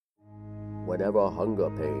whenever hunger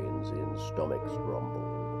pains in stomachs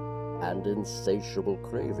rumble, and insatiable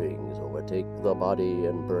cravings overtake the body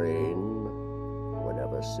and brain,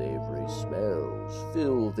 whenever savory smells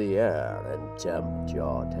fill the air and tempt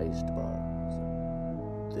your taste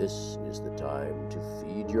buds, this is the time to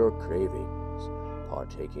feed your cravings,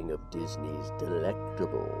 partaking of Disney's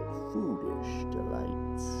delectable, foodish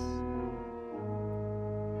delights.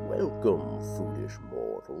 Welcome, foolish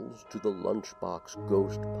mortals, to the Lunchbox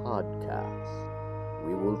Ghost Podcast.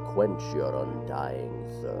 We will quench your undying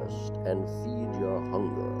thirst and feed your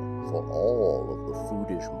hunger for all of the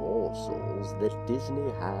foodish morsels that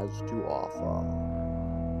Disney has to offer.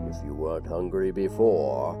 If you weren't hungry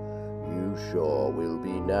before, you sure will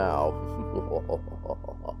be now.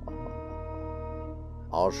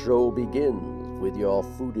 Our show begins with your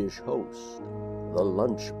foodish host, the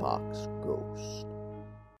Lunchbox Ghost.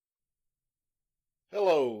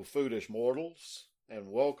 Hello, foolish mortals,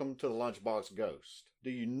 and welcome to the Lunchbox Ghost. Do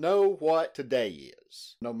you know what today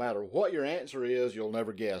is? No matter what your answer is, you'll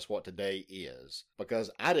never guess what today is, because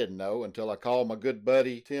I didn't know until I called my good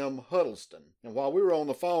buddy Tim Huddleston. And while we were on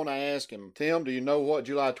the phone, I asked him, Tim, do you know what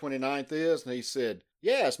July 29th is? And he said,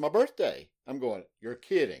 yeah, it's my birthday. I'm going, you're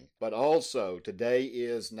kidding. But also, today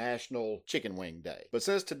is National Chicken Wing Day. But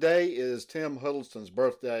since today is Tim Huddleston's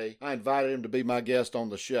birthday, I invited him to be my guest on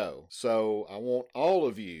the show. So I want all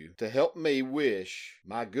of you to help me wish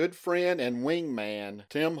my good friend and wingman,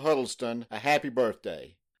 Tim Huddleston, a happy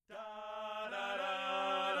birthday.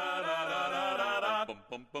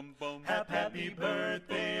 Happy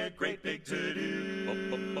birthday, a great big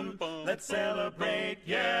to-do. Let's celebrate,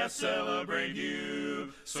 yeah, celebrate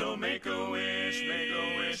you. So make a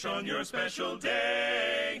wish on your special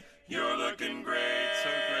day. You're looking great, so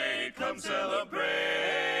great, come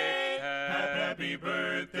celebrate. Happy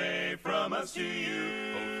birthday from us to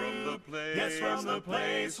you. Oh, from the place, yes, from the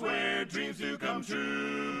place where dreams do come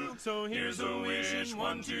true. So here's a wish,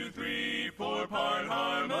 1, 2, 3, 4-part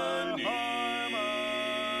harmony.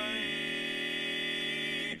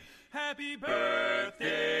 Happy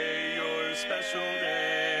birthday, your special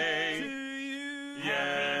day. To you.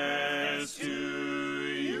 Yes, to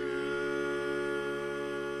you.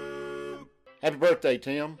 Happy birthday,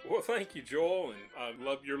 Tim. Well, thank you, Joel, and I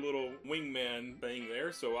love your little wingman thing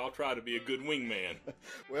there, so I'll try to be a good wingman.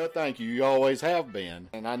 Well, thank you. You always have been.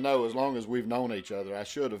 And I know as long as we've known each other, I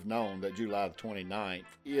should have known that July the 29th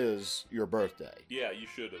is your birthday. Yeah, you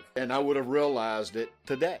should have. And I would have realized it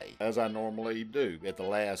today, as I normally do, at the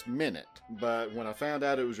last minute. But when I found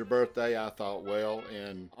out it was your birthday, I thought, well,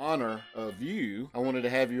 in honor of you, I wanted to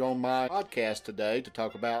have you on my podcast today to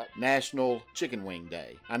talk about National Chicken Wing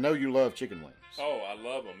Day. I know you love chicken wings. Oh, I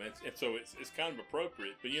love them. And so it's kind of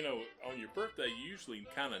appropriate. But, you know, on your birthday, you usually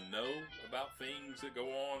kind of know about things that go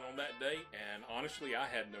on that day. And honestly, I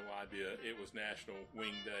had no idea it was National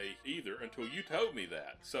Wing Day either until you told me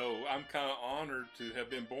that. So I'm kind of honored to have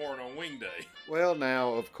been born on Wing Day. Well,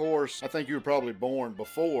 now, of course, I think you were probably born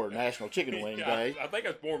before National Chicken Wing Day. I think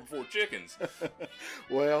I was born before chickens.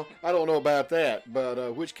 Well, I don't know about that,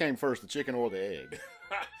 but which came first, the chicken or the egg?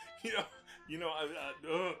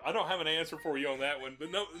 I don't have an answer for you on that one, but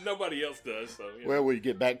nobody else does. So, Well, will you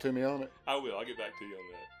get back to me on it? I will. I'll get back to you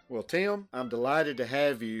on that. Well, Tim, I'm delighted to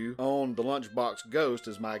have you on the Lunchbox Ghost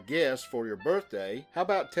as my guest for your birthday. How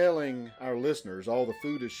about telling our listeners, all the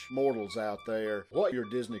foolish mortals out there, what are your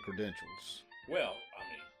Disney credentials? Well, I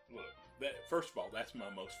mean, look, first of all, that's my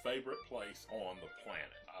most favorite place on the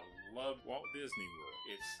planet. I love Walt Disney World.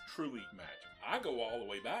 It's truly magic. I go all the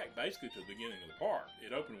way back, basically, to the beginning of the park.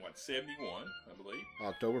 It opened, 71, I believe?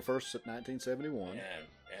 October 1st, 1971.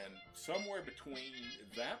 And somewhere between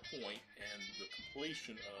that point and the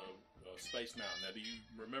completion of Space Mountain. Now, do you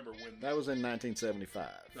remember when... That was in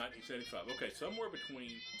 1975. 1975. Okay, somewhere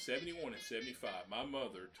between 71 and 75, my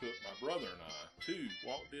mother took my brother and I to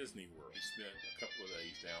Walt Disney World. We spent a couple of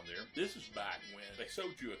days down there. This is back when they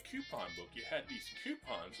sold you a coupon book. You had these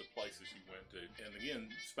coupons of places you went to. And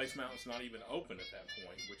again, Space Mountain's not even open at that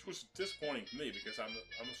point, which was disappointing to me because I'm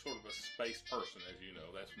a sort of a space person, as you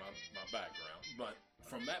know. That's my background. But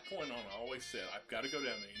from that point on, I always said, I've got to go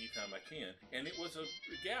down there anytime I can. And it was a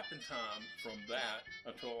gap in time from that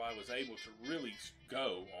until I was able to really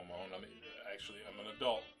go on my own. I mean, actually, I'm an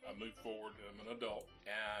adult. I moved forward. I'm an adult.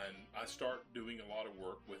 And I start doing a lot of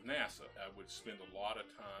work with NASA. I would spend a lot of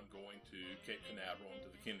time going to Cape Canaveral and to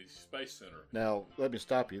the Kennedy Space Center. Now, let me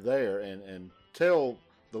stop you there and tell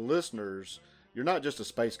the listeners, you're not just a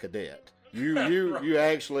space cadet. You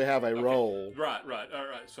actually have a role. Right. All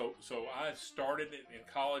right. So I started in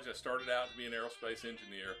college. I started out to be an aerospace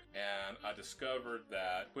engineer, and I discovered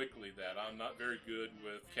that quickly that I'm not very good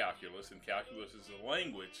with calculus, and calculus is the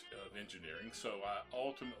language of engineering. So I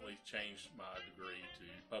ultimately changed my degree to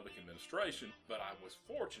public administration. But I was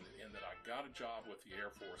fortunate in that I got a job with the Air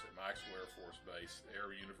Force at Maxwell Air Force Base,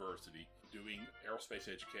 Air University, doing aerospace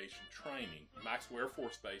education training. Maxwell Air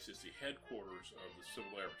Force Base is the headquarters of the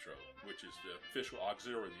Civil Air Patrol, which is the official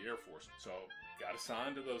auxiliary of the Air Force. So got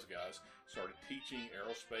assigned to those guys, started teaching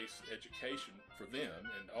aerospace education for them,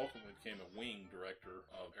 and ultimately became a wing director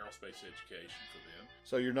of aerospace education for them.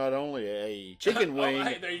 So you're not only a chicken wing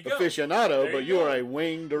go. aficionado, There but you you go. are a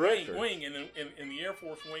wing director. Wing, and the Air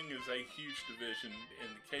Force wing is a huge division. In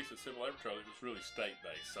the case of Civil Air Patrol, it was really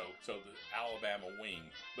state-based, so the Alabama wing.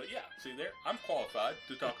 But yeah, see there, I'm qualified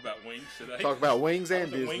to talk about wings today. Talk about wings I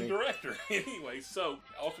and was a Disney. wing director. Anyway, so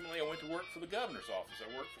ultimately I went to work for the governor's office. I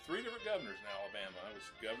worked for 3 different governors in Alabama. I was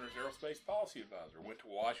the governor's aerospace policy advisor. Went to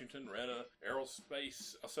Washington, ran an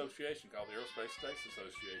aerospace association called the Aerospace States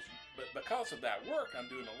Association. But because of that work, I'm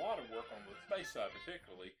doing a lot of work on the space side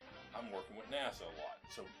particularly. I'm working with NASA a lot.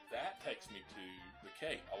 So that takes me to the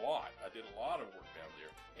Cape a lot. I did a lot of work down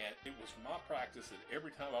there. And it was my practice that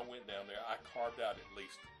every time I went down there, I carved out at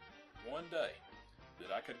least one day that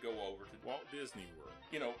I could go over to Walt Disney World.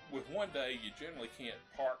 You know, with one day, you generally can't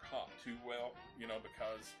park hop too well, you know,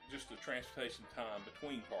 because just the transportation time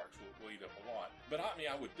between parks will eat up a lot. But I mean,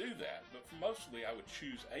 I would do that, but mostly I would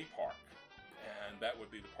choose a park, and that would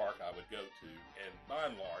be the park I would go to. And by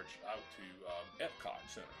and large, I would to Epcot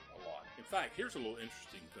Center a lot. In fact, here's a little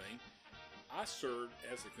interesting thing. I served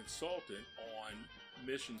as a consultant on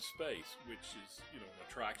Mission Space, which is, you know, an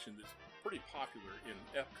attraction that's pretty popular in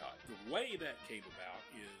Epcot. The way that came about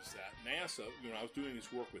is that NASA, when I was doing this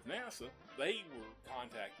work with NASA, they were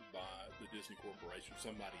contacted by the Disney Corporation,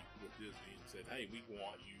 somebody with Disney, and said, hey, we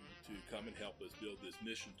want you to come and help us build this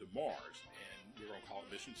mission to Mars. And we're going to call it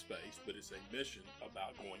Mission Space, but it's a mission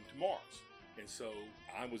about going to Mars. And so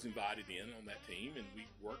I was invited in on that team, and we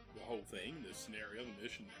worked the whole thing, the scenario, the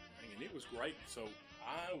mission, and everything, and it was great. So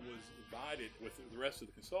I was invited with the rest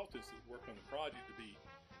of the consultants that worked on the project to be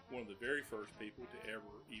one of the very first people to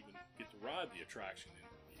ever even get to ride the attraction.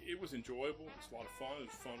 And it was enjoyable. It was a lot of fun.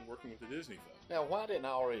 It was fun working with the Disney folks. Now, why didn't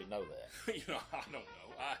I already know that? You know, I don't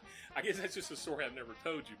know. I guess that's just a story I've never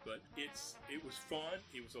told you, but it was fun.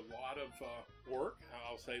 It was a lot of work,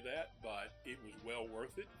 I'll say that, but it was well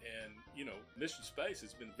worth it. And, you know, Mission Space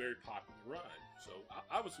has been a very popular ride. So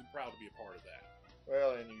I was proud to be a part of that.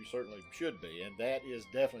 Well, and you certainly should be, and that is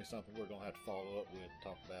definitely something we're going to have to follow up with and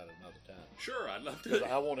talk about it another time. Sure, I'd love to. Because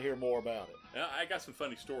I want to hear more about it. I got some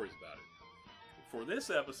funny stories about it. For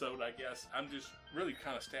this episode, I guess I'm just really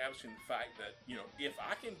kind of establishing the fact that, you know, if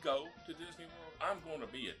I can go to Disney World, I'm going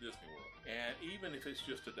to be at Disney World. And even if it's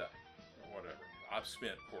just a day or whatever. I've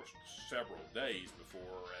spent, of course, several days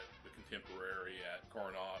before at the Contemporary, at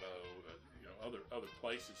Coronado, you know, other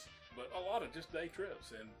places. But a lot of just day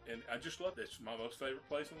trips, and I just love it. It's my most favorite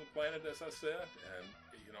place on the planet, as I said. And,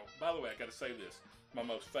 you know, by the way, I got to say this. My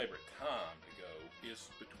most favorite time to go is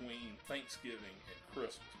between Thanksgiving and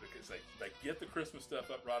Christmas, because they get the Christmas stuff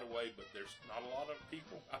up right away, but there's not a lot of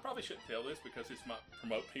people. I probably shouldn't tell this because it's not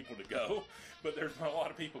promote people to go, but there's not a lot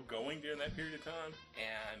of people going during that period of time,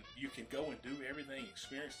 and you can go and do everything,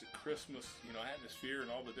 experience the Christmas, you know, atmosphere and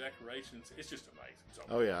all the decorations. It's just amazing. So,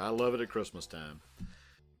 oh yeah, I love it at Christmas time.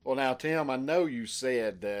 Well, now, Tim, I know you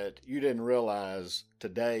said that you didn't realize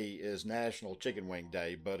today is National Chicken Wing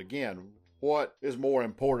Day, but again, what is more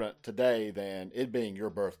important today than it being your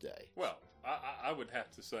birthday? Well, I would have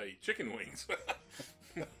to say chicken wings.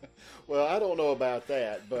 Well, I don't know about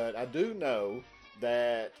that, but I do know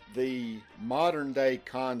that the modern day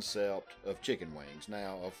concept of chicken wings.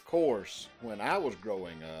 Now, of course, when I was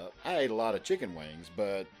growing up, I ate a lot of chicken wings,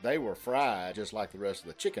 but they were fried just like the rest of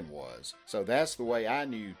the chicken was. So that's the way I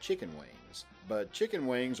knew chicken wings. But chicken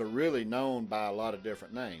wings are really known by a lot of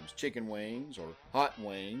different names. Chicken wings or hot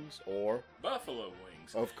wings or Buffalo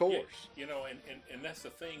wings. Of course. You know, and that's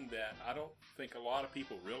the thing that I don't think a lot of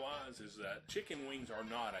people realize is that chicken wings are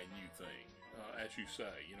not a new thing. As you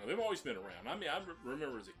say, you know, they've always been around. I mean, I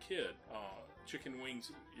remember as a kid, chicken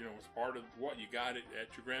wings, you know, was part of what you got at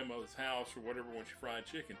your grandmother's house or whatever when she fried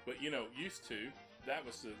chicken. But, you know, used to, that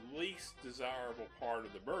was the least desirable part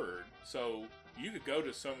of the bird. So You could go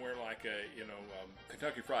to somewhere like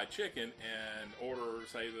Kentucky Fried Chicken and order,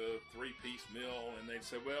 say, the 3-piece meal, and they'd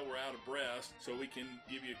say, well, we're out of breast, so we can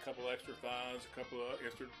give you a couple extra thighs, a couple of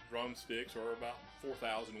extra drumsticks, or about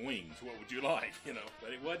 4,000 wings. What would you like?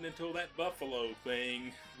 But it wasn't until that buffalo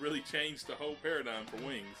thing really changed the whole paradigm for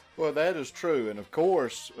wings. Well, that is true. And of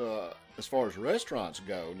course, as far as restaurants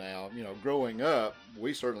go now, growing up,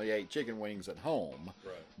 we certainly ate chicken wings at home.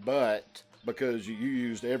 Right. But because you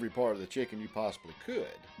used every part of the chicken you possibly could.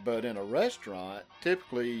 But in a restaurant,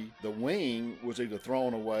 typically the wing was either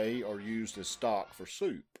thrown away or used as stock for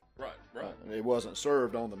soup. Right. It wasn't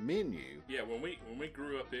served on the menu. Yeah, when we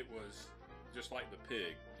grew up, it was just like the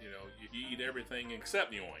pig. You eat everything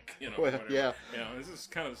except the oink. Well, whatever. yeah. This is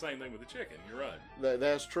kind of the same thing with the chicken. You're right.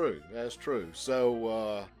 That's true. That's true.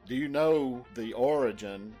 So, do you know the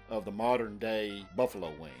origin of the modern day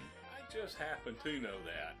buffalo wing? I just happen to know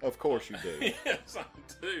that. Of course you do. Yes, I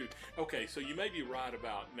do. Okay, so you may be right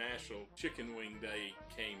about National Chicken Wing Day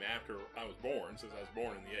came after I was born, since I was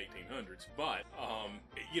born in the 1800s. But,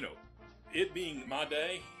 it being my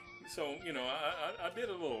day, so, I did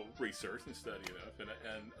a little research and study enough,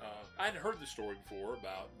 and I'd heard the story before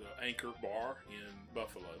about the Anchor Bar in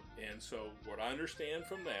Buffalo. And so what I understand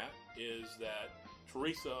from that is that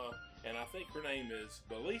Teresa, and I think her name is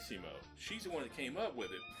Bellissimo, she's the one that came up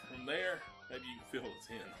with it. From there, maybe you can fill us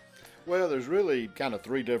in. Well, there's really kind of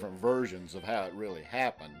 3 different versions of how it really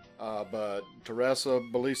happened. But Teresa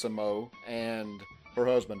Bellissimo and her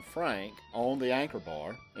husband Frank owned the Anchor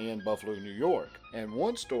Bar in Buffalo, New York. And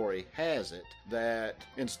one story has it that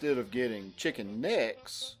instead of getting chicken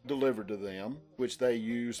necks delivered to them, which they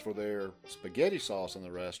used for their spaghetti sauce in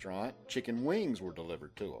the restaurant, chicken wings were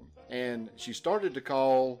delivered to them. And she started to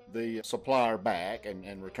call the supplier back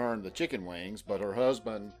and return the chicken wings, but her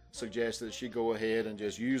husband suggested that she go ahead and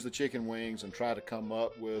just use the chicken wings and try to come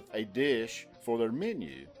up with a dish for their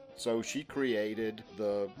menu. So she created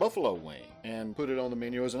the buffalo wing and put it on the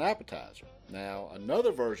menu as an appetizer. Now,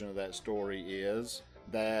 another version of that story is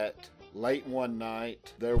that late one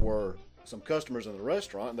night there were some customers in the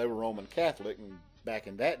restaurant, and they were Roman Catholic, and back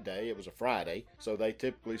in that day it was a Friday, so they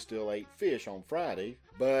typically still ate fish on Friday.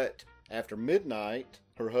 But after midnight,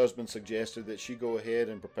 her husband suggested that she go ahead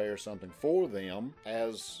and prepare something for them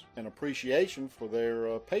as an appreciation for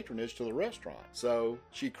their patronage to the restaurant. So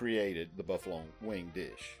she created the buffalo wing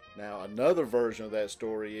dish. Now, another version of that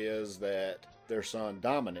story is that their son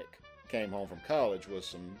Dominic came home from college with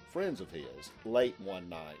some friends of his late one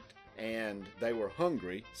night, and they were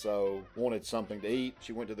hungry, so wanted something to eat.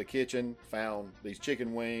 She went to the kitchen, found these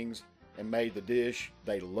chicken wings, and made the dish.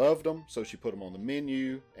 They loved them, so she put them on the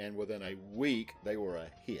menu, and within a week, they were a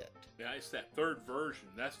hit. Yeah, it's that third version.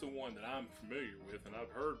 That's the one that I'm familiar with and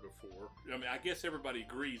I've heard before. I mean, I guess everybody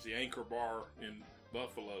agrees the Anchor Bar in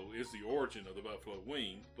Buffalo is the origin of the buffalo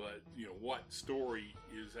wing, but what story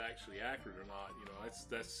is actually accurate or not,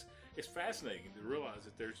 it's fascinating to realize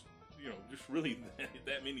that there's just really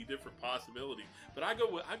that many different possibilities. But I go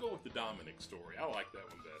with the Dominic story. I like that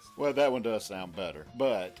one best. Well, that one does sound better,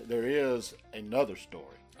 but there is another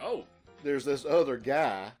story. Oh, there's this other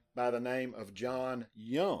guy by the name of John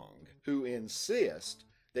Young who insists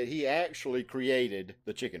that he actually created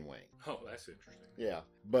the chicken wing. Oh, that's interesting. Yeah,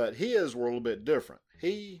 but his were a little bit different.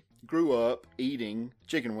 He grew up eating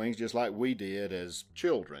chicken wings just like we did as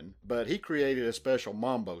children, but he created a special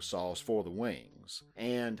mambo sauce for the wings,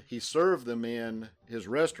 and he served them in his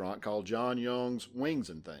restaurant called John Young's Wings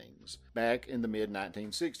and Things back in the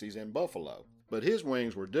mid-1960s in Buffalo. But his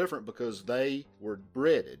wings were different because they were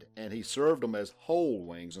breaded, and he served them as whole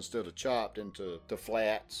wings instead of chopped into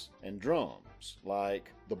flats and drums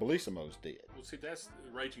like the Bellissimos did. Well, see, that's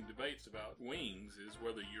the raging debates about wings, is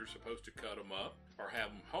whether you're supposed to cut them up or have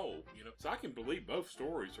them whole, So I can believe both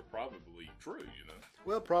stories are probably true,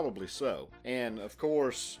 Well, probably so. And, of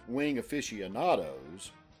course, wing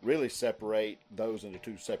aficionados really separate those into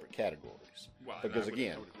 2 separate categories. Well, because, I would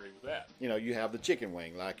again, agree with that. You have the chicken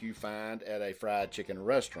wing like you find at a fried chicken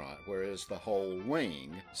restaurant, whereas the whole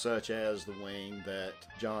wing, such as the wing that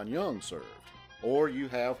John Young served. Or you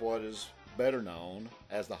have what is better known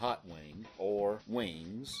as the hot wing, or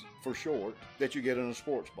wings for short, that you get in a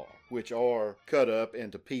sports bar, which are cut up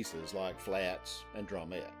into pieces like flats and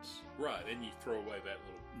drumettes. Right, and you throw away that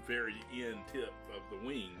little very end tip of the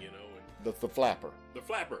wing, and the flapper. The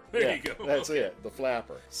flapper. There you go. That's it, the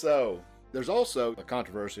flapper. So there's also a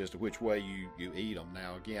controversy as to which way you eat them.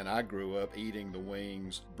 Now, again, I grew up eating the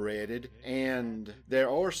wings breaded, and there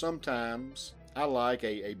are sometimes I like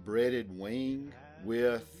a breaded wing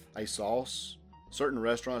with a sauce. Certain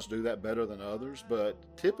restaurants do that better than others, but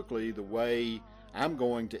typically the way I'm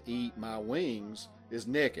going to eat my wings is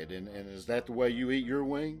naked, and is that the way you eat your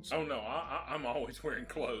wings? Oh no, I'm always wearing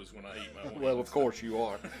clothes when I eat my wings. Well, of course you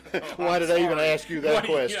are. Oh, Why did I even ask you that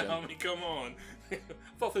question? Yeah, I mean, come on. I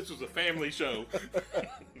thought this was a family show.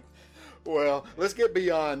 Well, let's get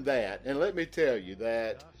beyond that, and let me tell you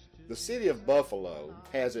that the city of Buffalo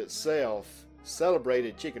has itself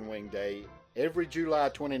celebrated Chicken Wing Day every July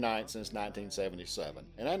 29th since 1977.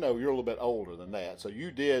 And I know you're a little bit older than that, so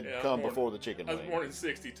you did come before the chicken I wing. was born in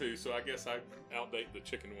 62, so I guess I outdate the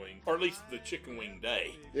chicken wing, or at least the chicken wing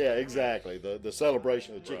day. Yeah, exactly. The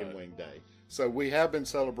celebration of Chicken Wing Day. So we have been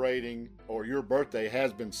celebrating, or your birthday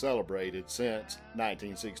has been celebrated since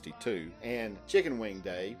 1962. And Chicken Wing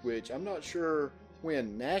Day, which I'm not sure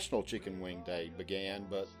when National Chicken Wing Day began,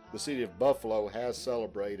 but the city of Buffalo has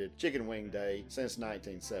celebrated Chicken Wing Day since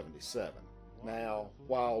 1977. Now,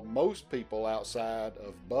 while most people outside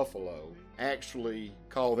of Buffalo actually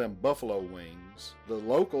call them buffalo wings, the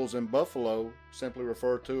locals in Buffalo simply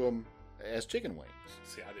refer to them as chicken wings.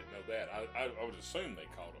 See, I didn't know that. I would assume they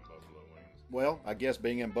called them buffalo wings. Well, I guess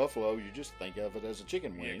being in Buffalo, you just think of it as a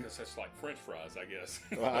chicken Yeah, wing. because that's like French fries, I guess.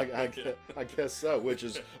 Well, I guess so, which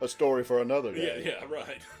is a story for another day. Yeah,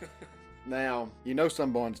 right. Now, you know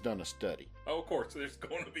someone's done a study. Oh, of course, there's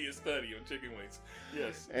going to be a study on chicken wings.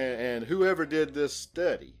 Yes. And whoever did this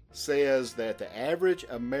study says that the average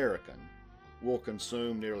American will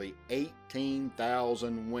consume nearly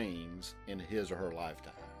 18,000 wings in his or her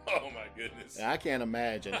lifetime. Oh, my goodness. Now, I can't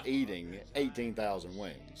imagine eating 18,000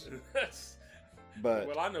 wings. That's... But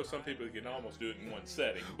Well, I know some people can almost do it in one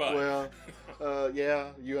setting, but... well, yeah,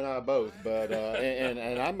 you and I both. But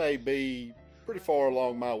and I may be pretty far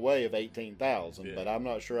along my way of 18,000, Yeah. but I'm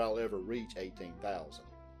not sure I'll ever reach 18,000.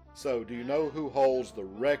 So, do you know who holds the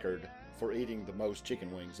record for eating the most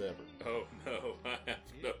chicken wings ever? Oh, no, I have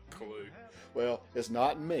no clue. Well, it's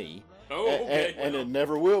not me, Oh, okay. and well, it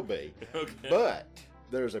never will be. okay. But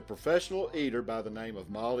there's a professional eater by the name of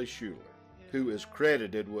Molly Schuler who is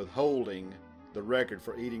credited with holding the record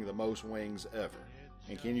for eating the most wings ever.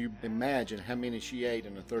 And can you imagine how many she ate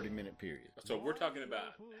in a 30-minute period? So we're talking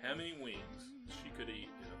about how many wings she could eat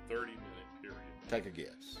in a 30-minute period. Take a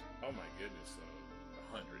guess. Oh, my goodness,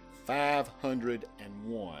 100.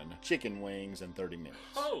 501 chicken wings in 30 minutes.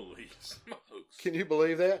 Holy smokes. Can you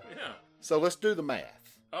believe that? Yeah. So let's do the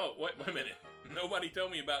math. Oh, wait a minute. Nobody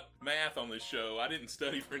told me about math on this show. I didn't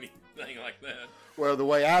study for anything like that. Well, the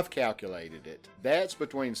way I've calculated it, that's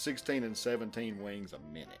between 16 and 17 wings a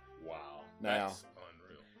minute. Wow. Now- That's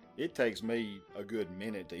unreal. It takes me a good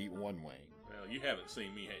minute to eat one wing. Well, you haven't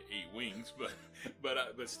seen me eat wings, but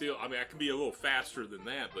still, I mean, I can be a little faster than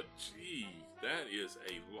that, but gee, that is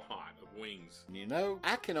a lot of wings. You know,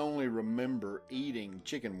 I can only remember eating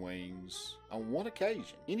chicken wings on one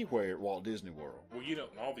occasion, anywhere at Walt Disney World. Well, you know,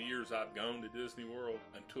 in all the years I've gone to Disney World,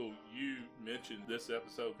 until you mentioned this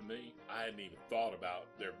episode to me, I hadn't even thought about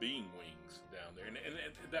there being wings down there. And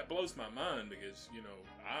that blows my mind because, you know,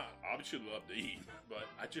 I obviously love to eat, but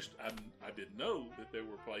I didn't know that there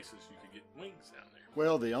were places you could get wings down there.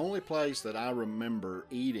 Well, the only place that I remember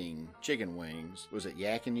eating chicken wings was at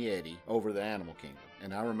Yak and Yeti over the Animal Kingdom.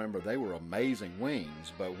 And I remember they were amazing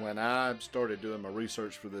wings, but when I started doing my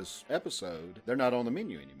research for this episode, they're not on the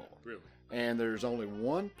menu anymore. Really? And there's only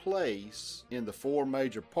one place in the 4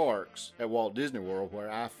 major parks at Walt Disney World where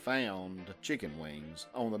I found chicken wings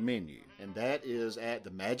on the menu. And that is at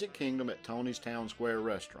the Magic Kingdom at Tony's Town Square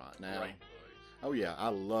restaurant. Now, Right. oh yeah, I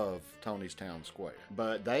love Tony's Town Square.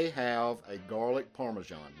 But they have a garlic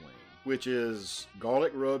parmesan wing, which is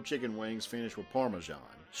garlic rub chicken wings finished with parmesan,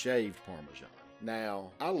 shaved parmesan. Now,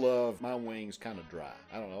 I love my wings kind of dry.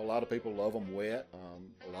 I don't know, a lot of people love them wet.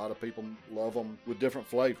 A lot of people love them with different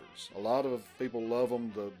flavors. A lot of people love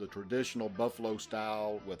them the traditional buffalo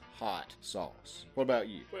style with hot sauce. What about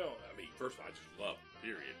you? Well, I mean, first of all, I just love them,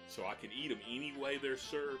 period. So I can eat them any way they're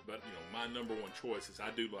served, but, you know, my number one choice is I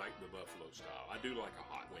do like the buffalo style. I do like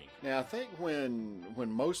a hot wing. Now, I think when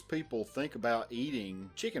most people think about eating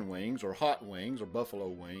chicken wings or hot wings or buffalo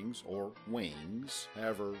wings or wings,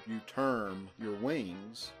 however you term your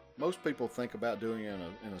wings, most people think about doing it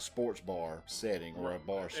in a sports bar setting or a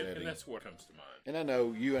bar setting. And that's what comes to mind. And I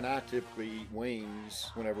know you and I typically eat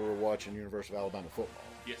wings whenever we're watching University of Alabama football.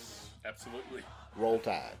 Yes, absolutely. Roll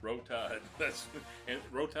Tide. Roll Tide. And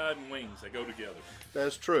Roll Tide and wings, they go together.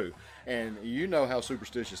 That's true. And you know how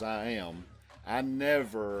superstitious I am. I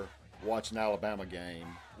never watch an Alabama game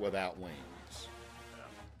without wings. Yeah,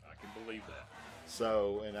 I can believe that.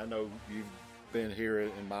 So, and I know you've been here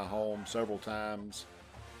in my home several times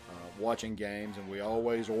watching games, and we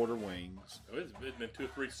always order wings. It's been 2 or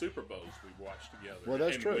 3 Super Bowls we've watched together. Well,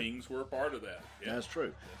 that's and true. Wings were a part of that. Yeah. That's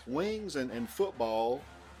true. Wings and football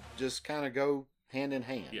just kind of go hand in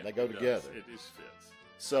hand. Yeah, They go it together. does. It just fits.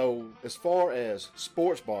 So, as far as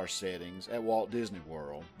sports bar settings at Walt Disney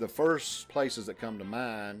World, the first places that come to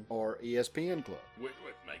mind are ESPN Club. Which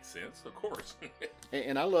makes sense, of course.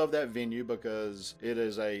 And I love that venue because it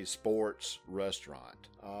is a sports restaurant.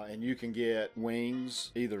 And you can get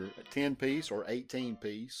wings, either a 10-piece or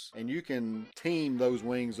 18-piece. And you can team those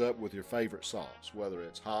wings up with your favorite sauce, whether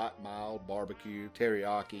it's hot, mild, barbecue,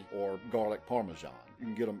 teriyaki, or garlic parmesan. You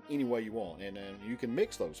can get them any way you want. And then you can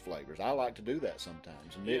mix those flavors. I like to do that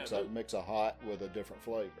sometimes. Mix a hot with a different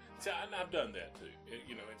flavor. See, I've done that too.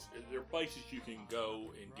 There are places you can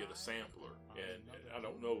go and get a sampler. And I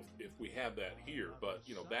don't know if we have that here, but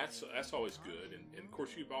that's always good. And of course,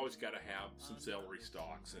 you've always got to have some celery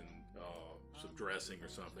stalks and some dressing or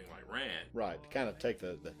something like ranch. Right, to kind of take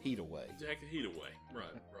the heat away. Take the heat away. Right.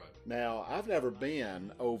 Now, I've never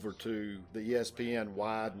been over to the ESPN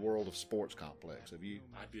Wide World of Sports Complex. Have you?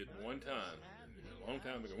 I did one time, a long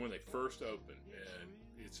time ago, when they first opened, and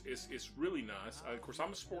it's really nice. Of course,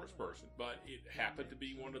 I'm a sports person, but it happened to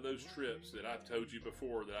be one of those trips that I've told you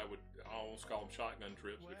before that I would almost call them shotgun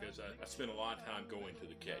trips, because I spent a lot of time going to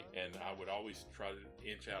the Cape, and I would always try to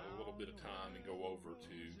inch out a little bit of time and go over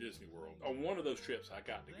to Disney World. On one of those trips, I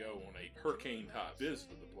got to go on a hurricane-type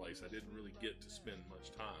visit of the place. I didn't really get to spend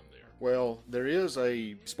much time there. Well, there is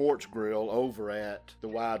a sports grill over at the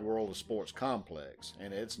Wide World of Sports Complex,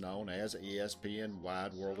 and it's known as ESPN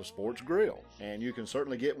Wide World of Sports Grill. And you can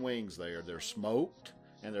certainly get wings there. They're smoked,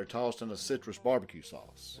 and they're tossed in a citrus barbecue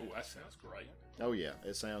sauce. Oh, that sounds great. Oh, yeah,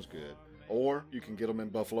 it sounds good. Or you can get them in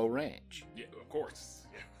Buffalo Ranch. Yeah, of course.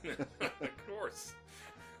 Of course.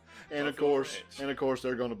 And of course,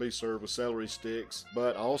 they're going to be served with celery sticks,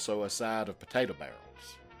 but also a side of potato barrels.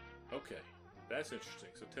 Okay, that's interesting.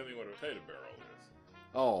 So tell me what a potato barrel is.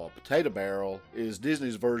 Oh, a potato barrel is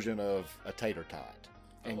Disney's version of a tater tot.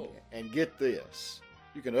 And get this,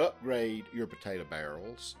 you can upgrade your potato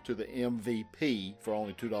barrels to the MVP for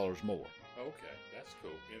only $2 more. Okay, that's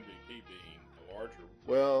cool. MVP being a larger.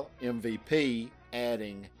 Well, MVP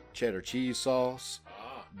adding cheddar cheese sauce,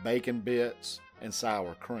 bacon bits, and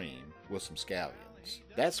sour cream with some scallions.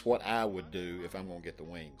 That's what I would do if I'm going to get the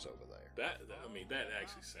wings over there. That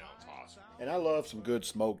actually sounds awesome. And I love some good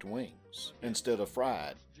smoked wings instead of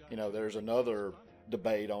fried. There's another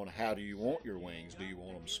debate on how do you want your wings. Do you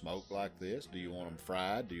want them smoked like this? Do you want them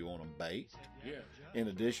fried? Do you want them baked? Yeah. In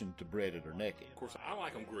addition to breaded or naked. Of course, I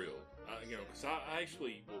like them grilled. Because I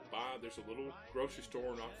actually will buy. There's a little grocery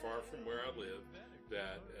store not far from where I live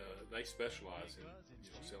that they specialize in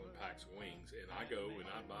selling packs of wings, and I go and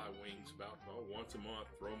I buy wings about once a month,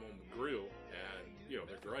 throw them on the grill, and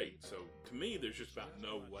they're great. So to me, there's just about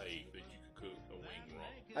no way that you could cook a wing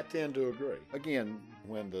wrong. I tend to agree. Again,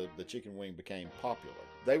 when the chicken wing became popular,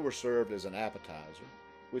 they were served as an appetizer,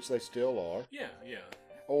 which they still are. Yeah.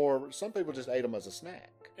 Or some people just ate them as a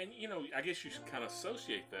snack. And I guess you should kind of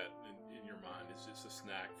associate that in your mind. It's just a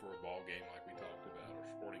snack for a ball game like we talked about, or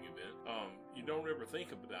sporting event. You don't ever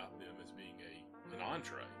think about them as being an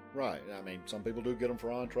entree. Right. I mean, some people do get them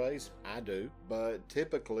for entrees. I do. But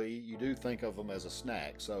typically, you do think of them as a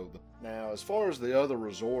snack. Now, as far as the other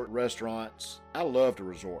resort restaurants, I love to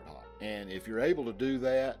resort hop. And if you're able to do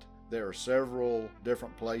that, there are several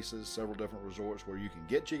different places, several different resorts where you can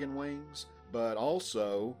get chicken wings. But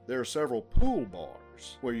also, there are several pool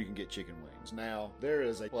bars where you can get chicken wings. Now, there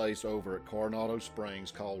is a place over at Coronado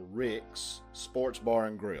Springs called Rick's Sports Bar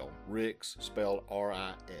and Grill. Rick's spelled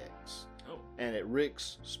R-I-X. Oh. And at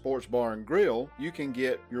Rick's Sports Bar and Grill, you can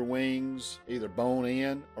get your wings either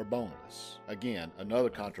bone-in or boneless. Again, another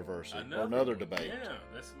controversy or another debate. Yeah,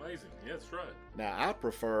 that's amazing. Yeah, that's right. Now, I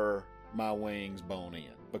prefer my wings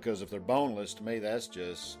bone-in because if they're boneless, to me, that's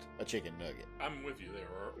just a chicken nugget. I'm with you there,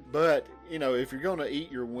 Art. But, if you're going to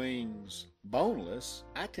eat your wings boneless,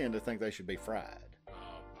 I tend to think they should be fried.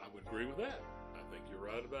 I would agree with that. I think you're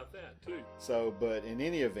right about that, too. But in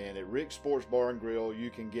any event, at Rick's Sports Bar and Grill, you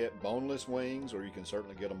can get boneless wings, or you can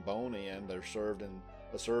certainly get them bone-in. They're served in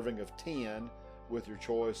a serving of 10 with your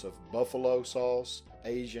choice of buffalo sauce,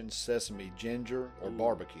 Asian sesame ginger, or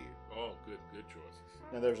barbecue. Oh, good choices.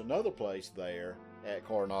 Now, there's another place there at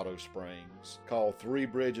Coronado Springs called Three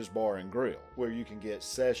Bridges Bar and Grill, where you can get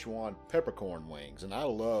Szechuan peppercorn wings, and I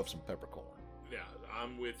love some peppercorn. Yeah,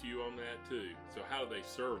 I'm with you on that too. So how do they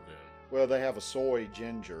serve them? Well, they have a soy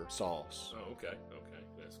ginger sauce. Oh, okay,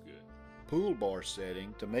 that's good. Pool bar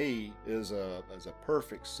setting, to me, is a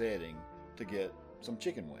perfect setting to get some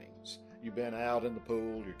chicken wings. You've been out in the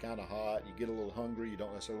pool, you're kind of hot, you get a little hungry, you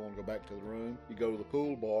don't necessarily want to go back to the room. You go to the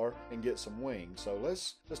pool bar and get some wings. So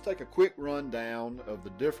let's take a quick rundown of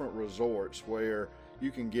the different resorts where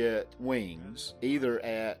you can get wings either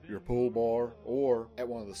at your pool bar or at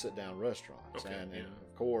one of the sit-down restaurants. Okay, And yeah.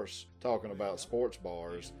 of course, talking about sports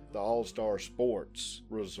bars, the All-Star Sports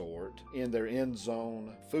Resort in their end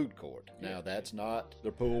zone food court. Now, that's not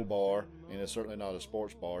their pool bar, and it's certainly not a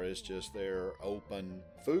sports bar. It's just their open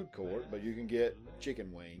food court, but you can get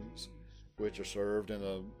chicken wings, which are served in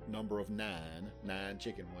a number of nine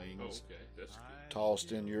chicken Oh, wings, okay, that's good.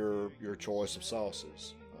 tossed in your choice of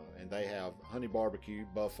sauces. And they have honey barbecue,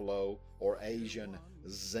 buffalo, or Asian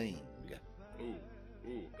zing.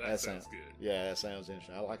 Ooh, that sounds good. Yeah, that sounds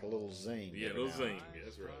interesting. I like a little zing. Yeah, every those now and zing.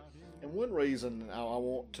 That's right. and one reason I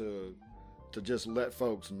want to just let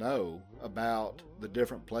folks know about the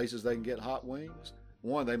different places they can get hot wings.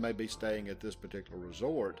 One, they may be staying at this particular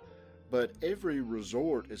resort, but every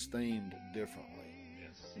resort is themed differently.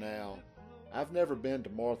 Yes. Now, I've never been to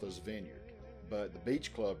Martha's Vineyard, but the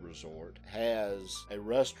Beach Club Resort has a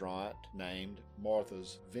restaurant named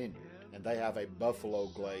Martha's Vineyard, and they have a buffalo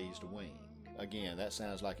glazed wing. Again, that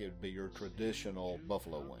sounds like it would be your traditional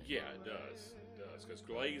buffalo wing. Yeah, it does. It does. Because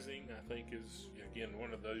glazing, I think, is, again,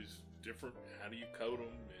 one of those different, how do you coat them?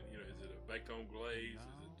 And, is it a baked on glaze?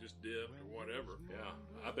 Is it just dipped or whatever? Yeah,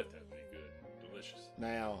 I bet that'd be good. Delicious.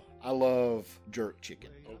 Now, I love jerk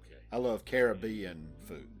chicken. Okay. I love Caribbean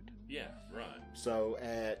food. Yeah, right. So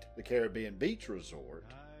at the Caribbean Beach Resort,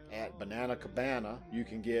 at Banana Cabana, you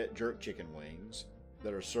can get jerk chicken wings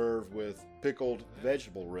that are served with pickled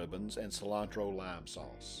vegetable ribbons and cilantro lime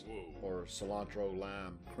sauce, Whoa. or cilantro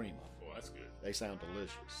lime crema. Oh, that's good. They sound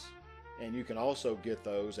delicious. And you can also get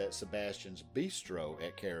those at Sebastian's Bistro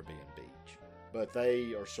at Caribbean Beach, but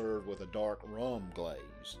they are served with a dark rum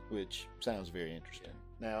glaze, which sounds very interesting.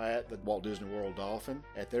 Now at the Walt Disney World Dolphin,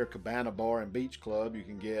 at their Cabana Bar and Beach Club, you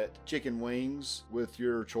can get chicken wings with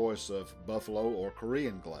your choice of buffalo or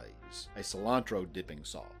Korean glaze, a cilantro dipping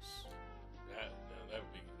sauce.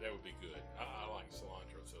 That would be good. I like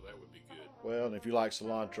cilantro, so that would be good. Well, and if you like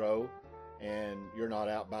cilantro and you're not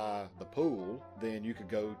out by the pool, then you could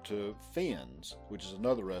go to Finn's, which is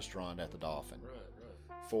another restaurant at the Dolphin,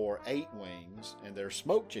 Right. for 8 wings, and they're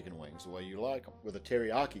smoked chicken wings the way you like them, with a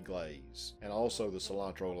teriyaki glaze and also the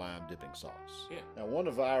cilantro lime dipping sauce. Yeah. Now, one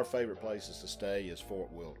of our favorite places to stay is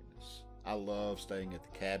Fort Wilderness. I love staying at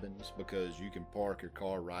the cabins because you can park your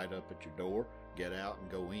car right up at your door, get out and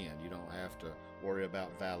go in. You don't have to worry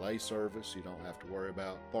about valet service. You don't have to worry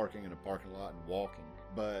about parking in a parking lot and walking.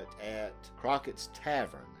 But at Crockett's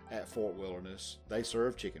Tavern at Fort Wilderness, they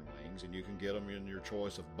serve chicken wings, and you can get them in your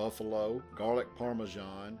choice of buffalo, garlic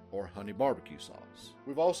parmesan, or honey barbecue sauce.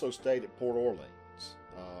 We've also stayed at Port Orleans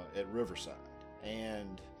at Riverside.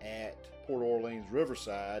 And at Port Orleans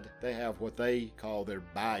Riverside, they have what they call their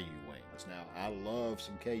bayou wings. Now, I love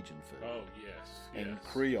some Cajun food Oh, yes. and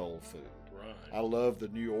Creole food. Right. I love the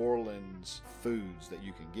New Orleans foods that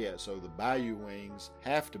you can get. So the bayou wings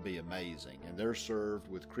have to be amazing, and they're served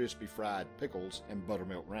with crispy fried pickles and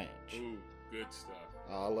buttermilk ranch. Ooh, good stuff.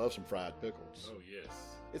 I love some fried pickles. Oh, yes.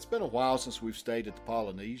 It's been a while since we've stayed at the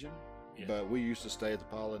Polynesian, Yeah. but we used to stay at the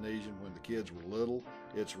Polynesian when the kids were little.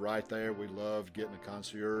 It's right there. We loved getting a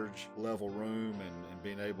concierge level room and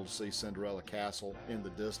being able to see Cinderella Castle in the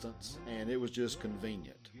distance. And it was just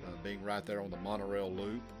convenient, being right there on the monorail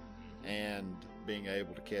loop and being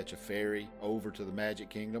able to catch a ferry over to the Magic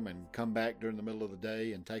Kingdom and come back during the middle of the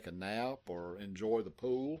day and take a nap or enjoy the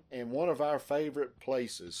pool. And one of our favorite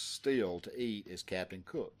places still to eat is Captain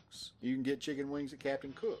Cook's. You can get chicken wings at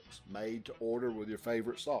Captain Cook's, made to order with your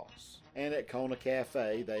favorite sauce. And at Kona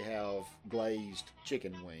Cafe, they have glazed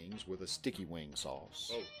chicken wings with a sticky wing sauce.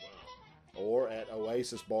 Oh, wow. Or at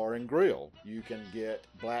Oasis Bar and Grill, you can get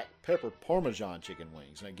black pepper Parmesan chicken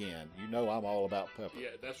wings. And again, you know I'm all about pepper.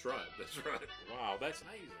 Yeah, that's right. That's right. Wow, that's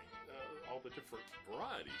amazing. All the different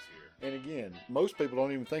varieties here. And again, most people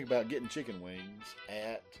don't even think about getting chicken wings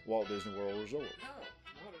at Walt Disney World Resort. No,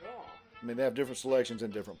 not at all. I mean, they have different selections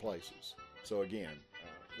in different places. So again,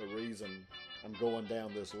 the reason I'm going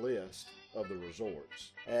down this list of the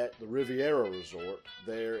resorts. At the Riviera Resort,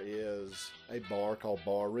 there is a bar called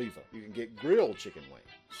Bar Riva. You can get grilled chicken wings.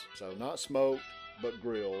 So not smoked, but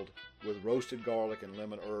grilled with roasted garlic and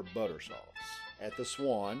lemon herb butter sauce. At the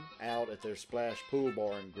Swan, out at their Splash Pool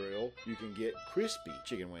Bar and Grill, you can get crispy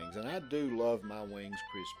chicken wings. And I do love my wings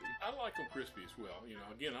crispy. I like them crispy as well.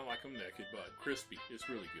 Again, I like them naked, but crispy. It's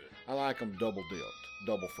really good. I like them double dipped,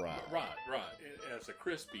 double fried. Right. As a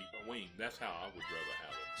crispy wing, that's how I would rather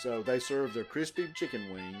have it. So they serve their crispy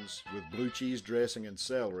chicken wings with blue cheese dressing and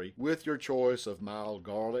celery with your choice of mild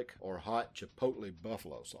garlic or hot chipotle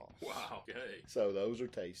buffalo sauce. Wow. Okay. So those are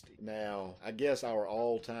tasty. Now, I guess our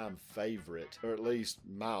all-time favorite, or or at least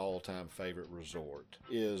my all-time favorite resort,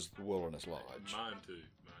 is the Wilderness Lodge. Mine too.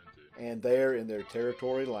 And there in their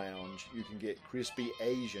Territory Lounge, you can get crispy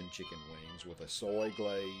Asian chicken wings with a soy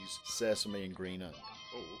glaze, sesame, and green onion.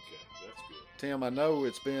 Oh, okay. That's good. Tim, I know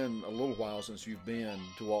it's been a little while since you've been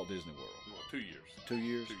to Walt Disney World. Well, 2 years. 2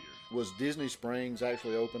 years? 2 years. Was Disney Springs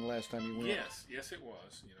actually open last time you went? Yes, it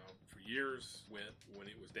was. You know, for years went when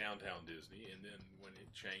it was downtown Disney, and then when it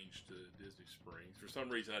changed to Disney Springs. For some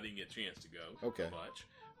reason, I didn't get a chance to go much.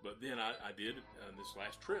 But then I did, this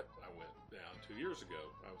last trip I went down 2 years ago,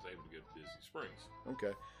 I was able to go to Disney Springs.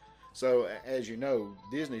 Okay. So, as you know,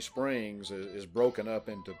 Disney Springs is broken up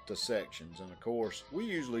into sections. And, of course, we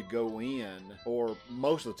usually go in, or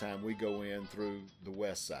most of the time we go in through the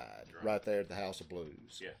west side, right there at the House of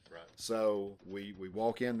Blues. Yeah, right. So, we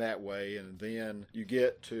walk in that way, and then you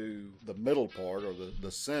get to the middle part, or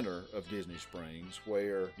the center of Disney Springs,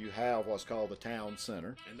 where you have what's called the Town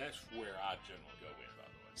Center. And that's where I generally go in, by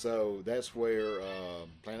the way. So that's where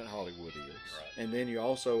Planet Hollywood is. Right. And then you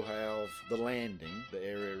also have the Landing, the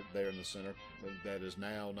area there in the center that is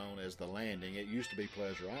now known as the Landing. It used to be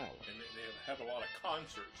Pleasure Island. And they have a lot of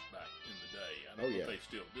concerts back in the day. I don't know if they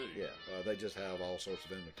still do. Yeah, they just have all sorts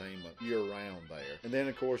of entertainment year-round there. And then,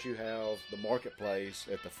 of course, you have the Marketplace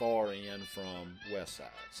at the far end from West Side.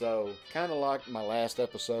 So, kind of like my last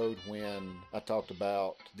episode when I talked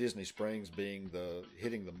about Disney Springs being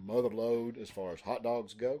hitting the mother lode as far as hot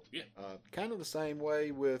dogs go. Yeah. Kind of the same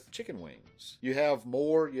way with chicken wings. You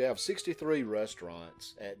have 63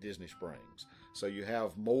 restaurants at Disney Springs. So you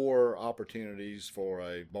have more opportunities for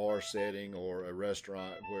a bar setting or a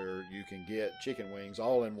restaurant where you can get chicken wings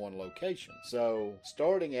all in one location. So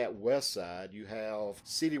starting at West Side, you have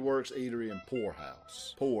CityWorks Eatery and Pour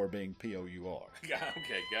House. Pour being P-O-U-R.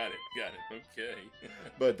 Okay, got it. Okay.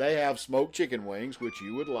 But they have smoked chicken wings, which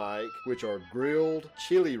you would like, which are grilled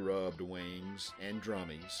chili rubbed wings and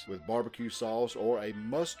drummies with barbecue sauce or a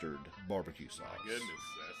mustard barbecue sauce. My goodness,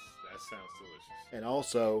 that sounds delicious. And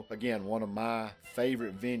also, again, one of my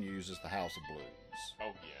favorite venues is the House of Blues.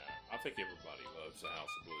 Oh, yeah. I think everybody loves the House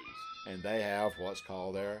of Blues. And they have what's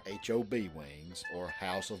called their HOB wings, or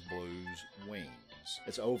House of Blues wings.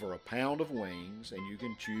 It's over a pound of wings, and you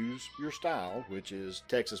can choose your style, which is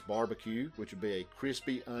Texas barbecue, which would be a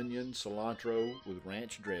crispy onion cilantro with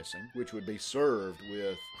ranch dressing, which would be served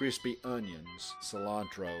with crispy onions,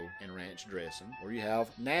 cilantro, and ranch dressing. Or you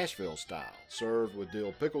have Nashville style, served with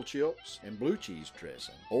dill pickle chips and blue cheese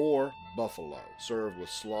dressing. Or buffalo, served with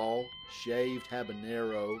slaw, shaved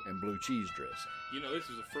habanero, and blue cheese dressing. You know, this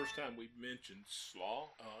is the first time we've mentioned slaw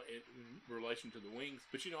in relation to the wings.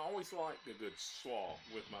 But, you know, I always liked a good slaw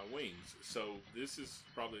with my wings. So this is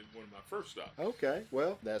probably one of my first stops. Okay,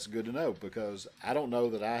 well, that's good to know, because I don't know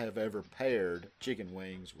that I have ever paired chicken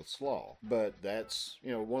wings with slaw. But that's,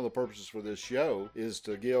 you know, one of the purposes for this show is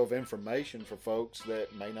to give information for folks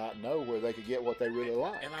that may not know where they could get what they really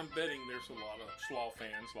like. And I'm betting there's a lot of slaw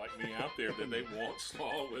fans like me out there that they want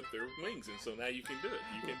slaw with their wings. And so now you can do it.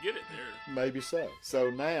 You can get it there. Maybe so. So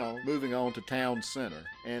now, moving on to Town Center,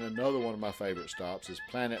 and another one of my favorite stops is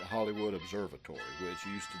Planet Hollywood Observatory, which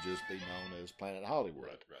used to just be known as Planet Hollywood.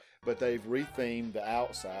 Right. But they've rethemed the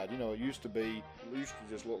outside. You know, it used to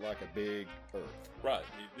just look like a big Earth. Right,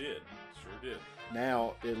 it did. Sure did.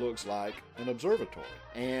 Now it looks like an observatory.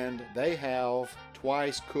 And they have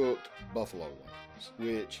twice cooked buffalo wings,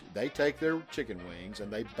 which they take their chicken wings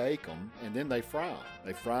and they bake them and then they fry them.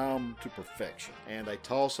 They fry them to perfection. And they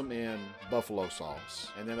toss them in buffalo sauce.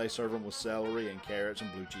 And then they serve them with celery and carrots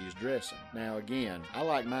and blue cheese dressing. Now again, I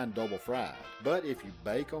like mine double fried. But if you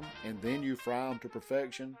bake them and then you fry them to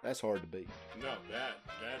perfection, that's hard to beat. No,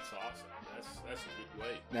 that's awesome. That's a good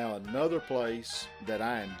way. Now, another place that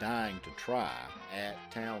I am dying to try at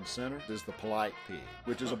Town Center is the Polite Pig,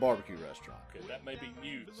 which is a barbecue restaurant. Okay, that may be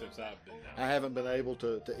new since I've been down. I haven't been able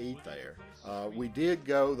to eat there. We did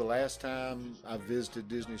go the last time I visited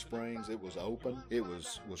Disney Springs. It was open. It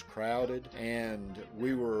was crowded, and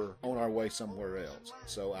we were on our way somewhere else.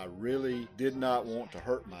 So I really did not want to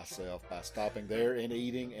hurt myself by stopping there and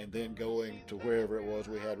eating and then going to wherever it was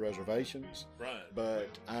we had reservations. Right. But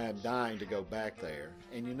I am dying to go back there.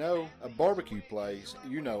 And you know, a barbecue place,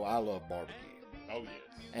 you know I love barbecue. Oh,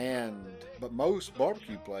 yes. But most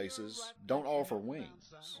barbecue places don't offer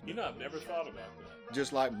wings. You know, I've never thought about that.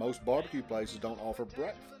 Just like most barbecue places don't offer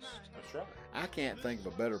breakfast. That's right. I can't think of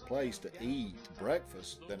a better place to eat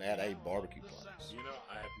breakfast than at a barbecue place. You know,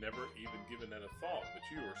 I have never even given that a thought, but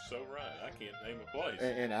you are so right. I can't name a place.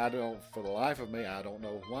 And I don't, for the life of me, I don't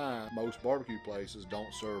know why most barbecue places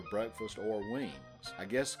don't serve breakfast or wings. I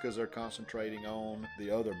guess because they're concentrating on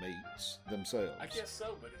the other meats themselves. I guess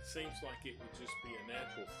so, but it seems like it would just be a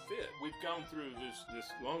natural fit. We've gone through this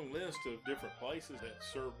long list of different places that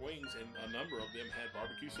serve wings, and a number of them had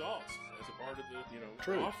barbecue sauce as a part of the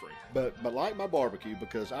True. offering. But like my barbecue,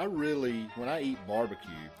 because I really, when I eat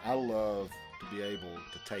barbecue, I love to be able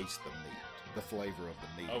to taste the meat, the flavor of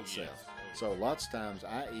the meat itself. Yes. So lots of times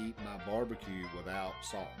I eat my barbecue without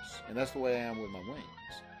sauce, and that's the way I am with my wings.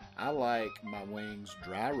 I like my wings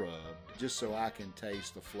dry rubbed just so I can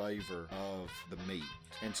taste the flavor of the meat.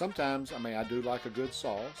 And sometimes, I do like a good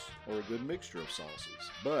sauce or a good mixture of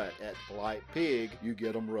sauces. But at Polite Pig, you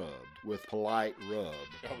get them rubbed with Polite Rub.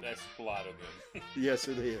 Oh, that's polite of them. Yes,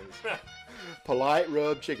 it is. Polite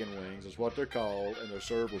Rub chicken wings is what they're called, and they're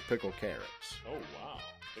served with pickled carrots. Oh, wow.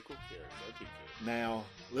 Pickled carrots. That'd be good. Now,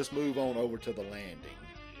 let's move on over to the landing,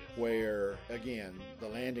 where, again, the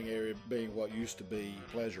landing area being what used to be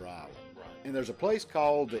Pleasure Island. Right. And there's a place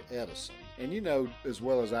called the Edison. And you know as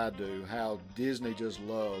well as I do how Disney just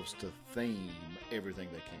loves to theme everything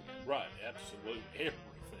they can. Right. Absolutely. Everything.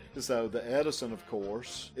 So the Edison, of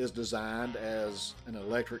course, is designed as an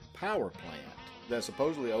electric power plant that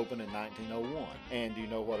supposedly opened in 1901. And do you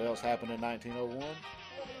know what else happened in 1901?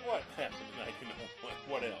 What happened in 1901?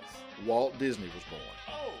 What else? Walt Disney was born.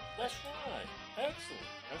 Oh, that's right. Excellent.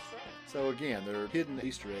 That's right. So again, there are hidden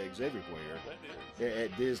Easter eggs everywhere That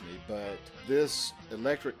is. at Disney, but this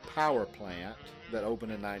electric power plant that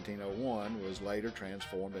opened in 1901 was later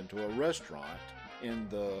transformed into a restaurant in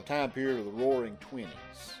the time period of the Roaring '20s.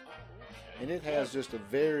 And it has just a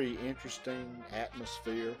very interesting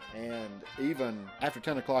atmosphere, and even after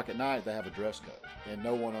 10 o'clock at night, they have a dress code, and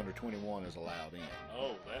no one under 21 is allowed in.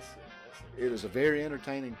 Oh, that's it. It is a very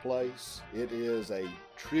entertaining place. It is a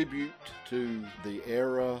tribute to the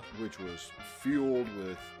era which was fueled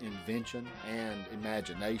with invention and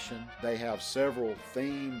imagination. They have several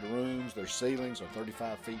themed rooms. Their ceilings are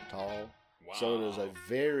 35 feet tall. Wow. So it is a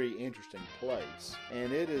very interesting place.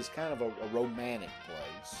 And it is kind of a romantic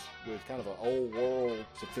place with kind of an old world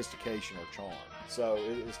sophistication or charm. So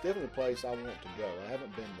it's definitely a place I want to go. I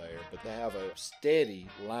haven't been there, but they have a steady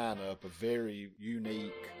lineup of very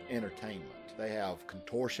unique entertainment. They have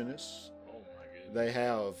contortionists. Oh, my goodness. They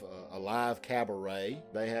have a live cabaret.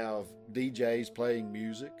 They have DJs playing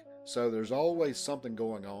music. So there's always something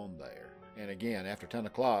going on there. And again, after 10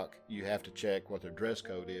 o'clock, you have to check what their dress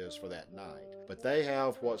code is for that night. But they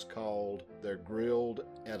have what's called their grilled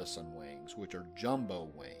Edison wings, which are jumbo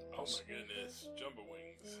wings. Oh, my goodness. Jumbo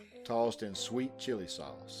wings. Tossed in sweet chili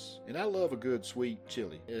sauce. And I love a good sweet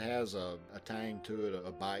chili. It has a tang to it,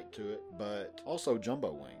 a bite to it, but also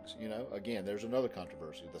jumbo wings. You know, again, there's another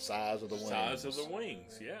controversy, the size of the wings. Size of the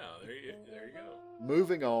wings. Yeah, there you go.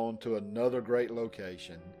 Moving on to another great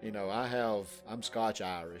location. You know, I'm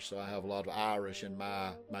Scotch-Irish, so I have a lot of Irish in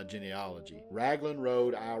my genealogy. Raglan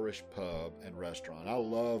Road Irish Pub and Restaurant. I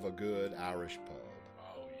love a good Irish pub.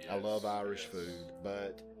 Oh, yes. I love Irish food,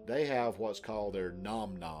 but they have what's called their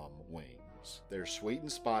nom nom wings. They're sweet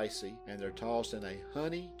and spicy, and they're tossed in a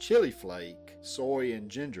honey, chili flake, soy, and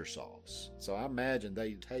ginger sauce. So I imagine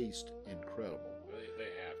they taste incredible. They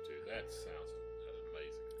have to. That sounds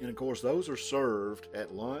amazing. And of course, those are served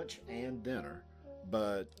at lunch and dinner.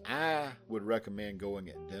 But I would recommend going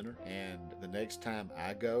at dinner, and the next time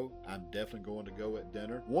I go, I'm definitely going to go at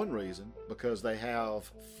dinner. One reason, because they have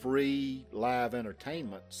free live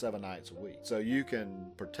entertainment 7 nights a week. So you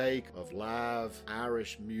can partake of live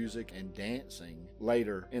Irish music and dancing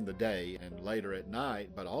later in the day and later at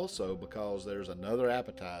night, but also because there's another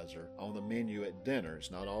appetizer on the menu at dinner.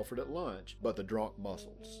 It's not offered at lunch, but the drunk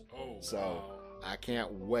mussels. Oh, So wow. I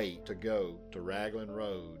can't wait to go to Raglan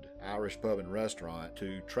Road Irish Pub and Restaurant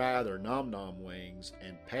to try their nom nom wings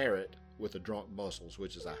and pair it with the drunk mussels,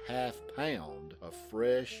 which is a half pound of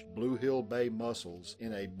fresh Blue Hill Bay mussels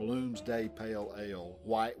in a Bloomsday Pale Ale,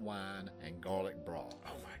 white wine, and garlic broth.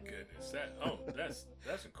 Oh my goodness!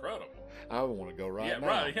 That's incredible. I want to go right Yeah, now.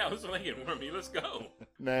 right. Yeah, I was thinking, let's go.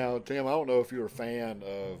 Now, Tim, I don't know if you're a fan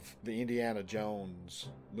of the Indiana Jones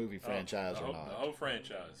movie franchise or not. The whole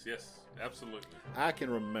franchise, yes, absolutely. I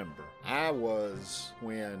can remember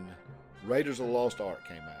when Raiders of the Lost Ark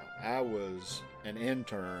came out. I was an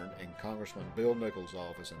intern in Congressman Bill Nichols'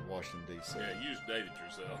 office in Washington, D.C. Yeah, you just dated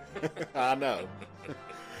yourself. I know.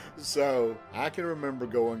 So I can remember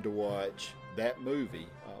going to watch that movie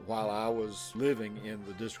while I was living in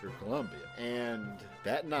the District of Columbia. And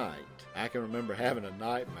that night, I can remember having a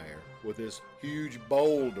nightmare with this huge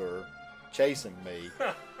boulder chasing me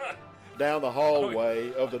down the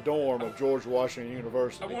hallway of the dorm of George Washington I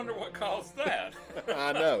University. wonder what caused that.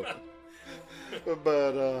 I know.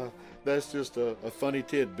 But that's just a funny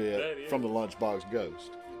tidbit from the Lunchbox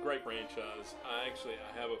Ghost. Great franchise. I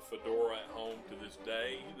have a fedora at home to this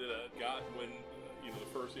day that I got when the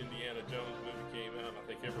first Indiana Jones movie came out. I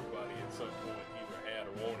think everybody at some point either had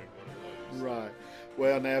or wanted one of those. Right.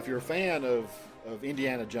 Well, now, if you're a fan of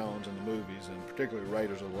Indiana Jones and the movies, and particularly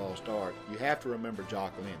Raiders of the Lost Ark, you have to remember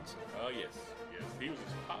Jock Lindsay. Oh, yes. He was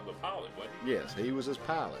the pilot, wasn't he? Yes, he was his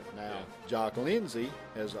pilot. Now, Yeah. Jock Lindsay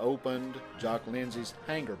has opened Jock Lindsay's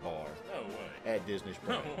Hangar Bar No way. at Disney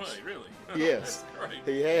No Springs. way, really? Yes, That's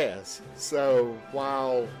great. he has. So,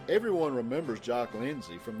 while everyone remembers Jock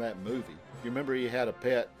Lindsay from that movie, you remember he had a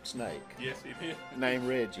pet snake Yes, he did. named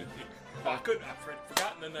Reggie. I've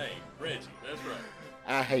forgotten the name. Reggie, that's right.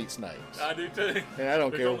 I hate snakes. I do too. And I don't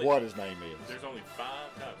There's care only- what his name is. There's only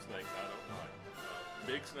 5 types of snakes I don't like.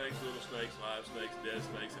 Big snakes, little snakes, live snakes, dead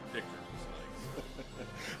snakes, and pictures of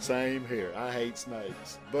snakes. Same here. I hate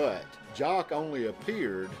snakes. But Jock only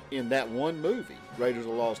appeared in that one movie, Raiders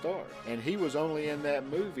of the Lost Ark. And he was only in that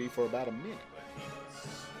movie for about a minute.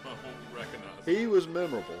 But he was recognizable. He was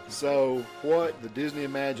memorable. So what the Disney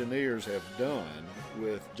Imagineers have done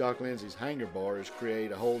with Jock Lindsay's Hangar Bar is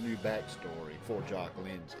create a whole new backstory for Jock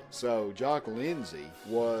Lindsay. So Jock Lindsay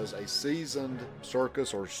was a seasoned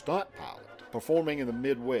circus or stunt pilot performing in the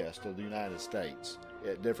Midwest of the United States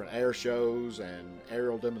at different air shows and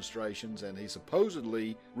aerial demonstrations, and he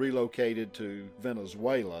supposedly relocated to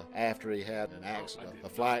Venezuela after he had an accident, a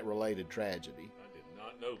flight-related tragedy. I did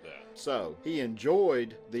not know that. So, he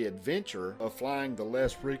enjoyed the adventure of flying the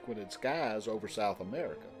less frequented skies over South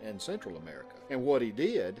America and Central America. And what he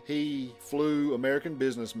did, he flew American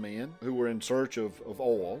businessmen who were in search of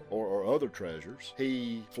oil or other treasures.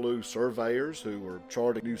 He flew surveyors who were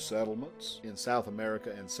charting new settlements in South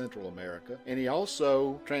America and Central America. And he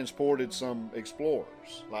also transported some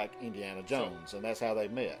explorers like Indiana Jones, and that's how they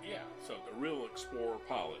met. Yeah, so the real explorer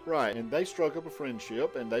pilot. Right, and they struck up a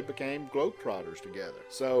friendship and they became globetrotters together.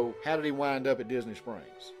 So, how did he wind up at Disney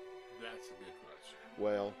Springs? That's a good question.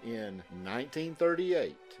 Well, in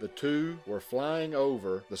 1938, the two were flying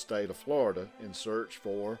over the state of Florida in search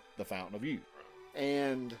for the Fountain of Youth.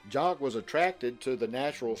 And Jock was attracted to the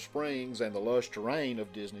natural springs and the lush terrain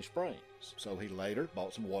of Disney Springs. So he later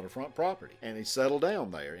bought some waterfront property and he settled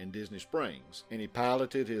down there in Disney Springs. And he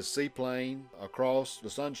piloted his seaplane across the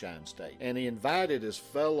Sunshine State. And he invited his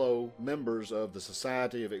fellow members of the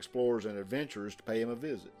Society of Explorers and Adventurers to pay him a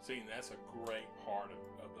visit. See, that's a great part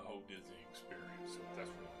of the whole Disney experience. So that's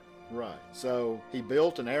really Right. So he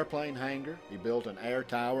built an airplane hangar, he built an air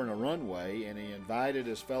tower and a runway, and he invited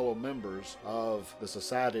his fellow members of the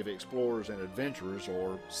Society of Explorers and Adventurers,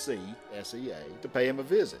 or SEA, to pay him a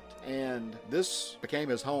visit. And this became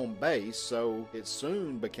his home base, so it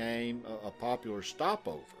soon became a popular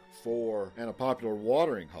stopover and a popular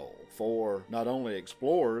watering hole for not only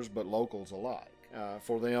explorers but locals alike.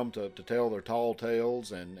 For them to tell their tall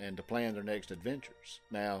tales and to plan their next adventures.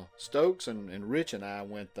 Now, Stokes and Rich and I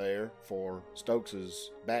went there for Stokes'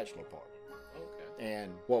 bachelor party. okay.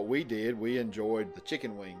 And what we did, we enjoyed the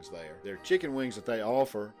chicken wings there. Their chicken wings that they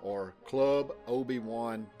offer are Club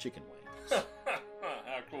Obi-Wan chicken wings.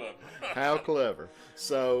 How clever. How clever.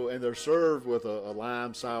 So, and they're served with a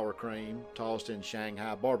lime sour cream tossed in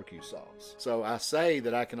Shanghai barbecue sauce. So I say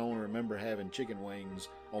that I can only remember having chicken wings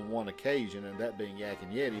on one occasion, and that being Yak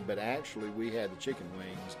and Yeti, but actually we had the chicken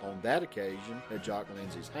wings on that occasion at Jock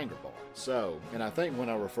Lindsay's Hangar Bar. So, and I think when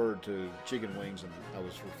I referred to chicken wings, I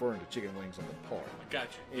was referring to chicken wings in the park. Got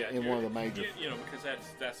you. Yeah, In one of the major- because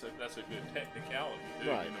that's a good technicality too.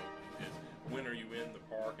 Right. Is when are you in the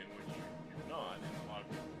park and when you're not, and a lot of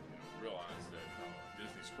people realize that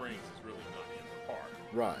Disney Springs is really not in the park.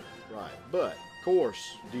 Right. But, of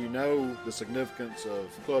course, do you know the significance of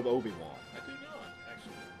Club Obi-Wan? I do not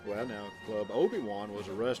actually. Well, now, Club Obi-Wan was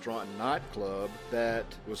a restaurant and nightclub that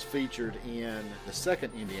was featured in the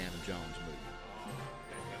second Indiana Jones movie,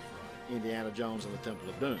 Okay, that's right. Indiana Jones and the Temple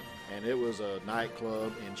of Doom. And it was a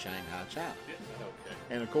nightclub in Shanghai, China. Okay.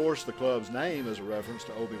 And, of course, the club's name is a reference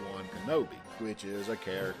to Obi-Wan Kenobi, which is a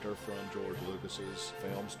character from George Lucas's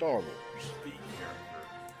film Star Wars. The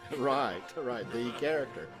character. Right, the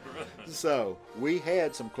character. So, we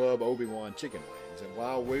had some Club Obi-Wan chicken wings, and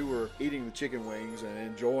while we were eating the chicken wings and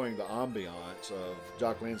enjoying the ambiance of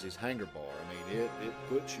Jock Lindsay's Hangar Bar, I mean, it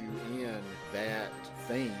puts you in that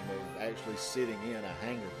theme of actually sitting in a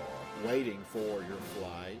hangar bar waiting for your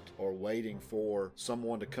flight, or waiting for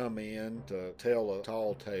someone to come in to tell a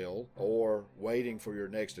tall tale, or waiting for your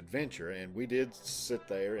next adventure. And we did sit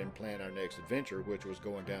there and plan our next adventure, which was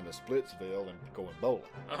going down to Splitsville and going bowling.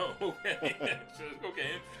 Oh, okay. Okay,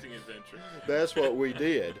 interesting adventure. That's what we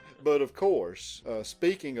did. But of course,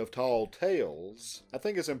 speaking of tall tales, I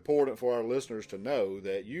think it's important for our listeners to know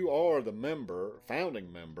that you are the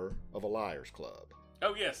founding member of a Liars Club.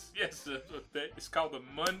 Oh, yes. It's called the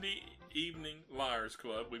Monday Evening Liars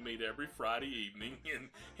Club. We meet every Friday evening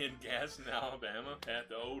in Gadsden, Alabama at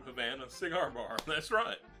the Old Havana Cigar Bar. That's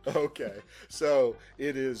right. Okay. So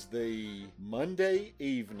it is the Monday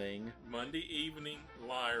Evening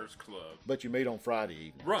Liars Club. But you meet on Friday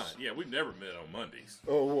evenings. Right. Yeah, we've never met on Mondays.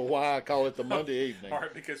 Oh, well, why I call it the Monday evening? All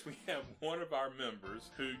right, because we have one of our members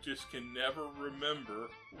who just can never remember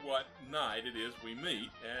what night it is we meet.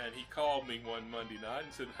 And he called me one Monday night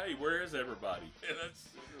and said, "Hey, where is everybody?" And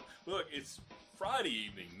look, it's Friday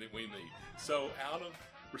evening that we meet. So out of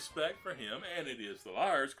respect for him, and it is the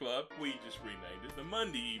Liars Club, we just renamed it the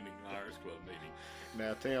Monday Evening Liars Club meeting.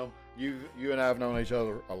 Now, Tim, you and I have known each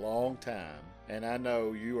other a long time, and I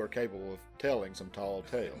know you are capable of telling some tall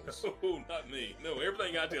tales. Oh, not me. No,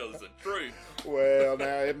 everything I tell is the truth. Well,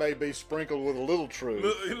 now, it may be sprinkled with a little truth.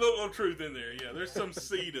 A little truth in there, yeah. There's some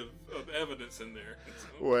seed of evidence in there.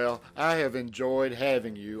 Well, I have enjoyed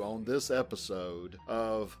having you on this episode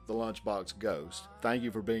of The Lunchbox Ghost. Thank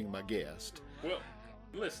you for being my guest. Well,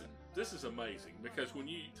 listen, this is amazing, because when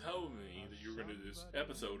you told me that you were going to do this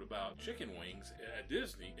episode about chicken wings at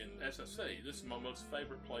Disney, and as I say, this is my most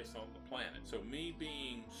favorite place on the planet. So me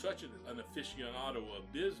being such an aficionado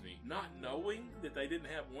of Disney, not knowing that they didn't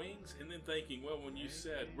have wings, and then thinking, well, when you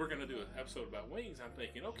said we're going to do an episode about wings, I'm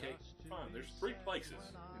thinking, okay, fine, there's 3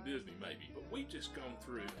 places in Disney maybe, but we've just gone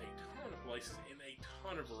through a ton of places in a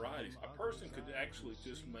ton of varieties. A person could actually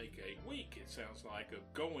just make a week, it sounds like, of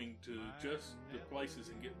going to just the places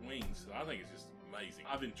and get wings. So I think it's just amazing.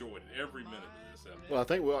 I've enjoyed it every minute of this episode. Well, I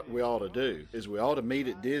think what we ought to do is we ought to meet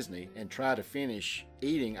at Disney and try to finish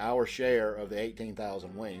eating our share of the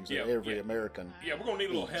 18,000 wings that every American Yeah, we're going to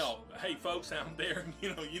need a little eats. help. Hey, folks out there, you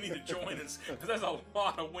need to join us, because that's a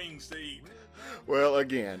lot of wings to eat. Well,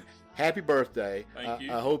 again, happy birthday. Thank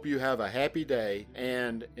you. I hope you have a happy day.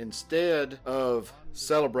 And instead of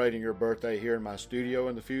celebrating your birthday here in my studio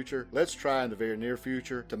in the future, let's try in the very near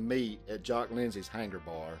future to meet at Jock Lindsay's Hangar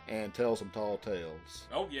Bar and tell some tall tales.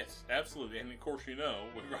 Oh, yes, absolutely. And, of course, we're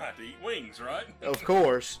right to eat wings, right? Of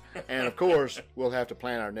course. And, of course, we'll have to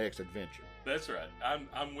plan our next adventure. That's right.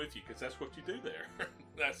 I'm with you, because that's what you do there.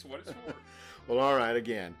 That's what it's for. Well, all right,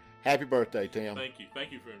 again, happy birthday, Tim. Thank you.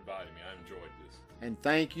 Thank you for inviting me. I enjoyed this. And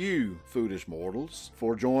thank you, foolish mortals,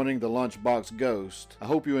 for joining the Lunchbox Ghost. I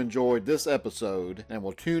hope you enjoyed this episode and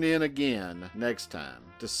will tune in again next time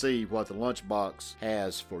to see what the Lunchbox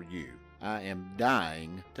has for you. I am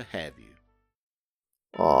dying to have you.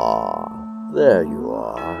 Ah, there you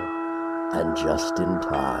are. And just in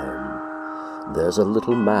time. There's a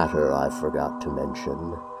little matter I forgot to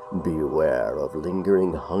mention. Beware of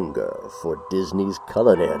lingering hunger for Disney's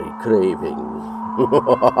culinary cravings.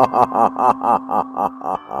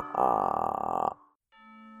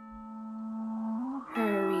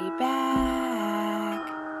 Hurry back,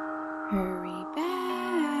 hurry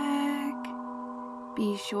back.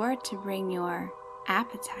 Be sure to bring your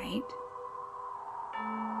appetite.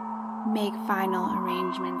 Make final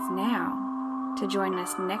arrangements now to join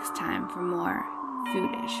us next time for more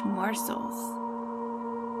foodish morsels.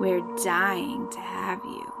 We're dying to have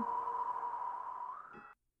you.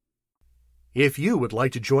 If you would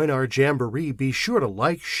like to join our jamboree, be sure to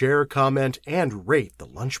like, share, comment, and rate the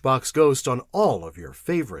Lunchbox Ghost on all of your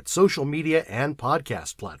favorite social media and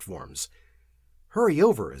podcast platforms. Hurry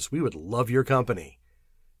over, as we would love your company.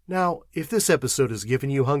 Now, if this episode has given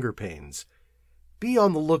you hunger pains, be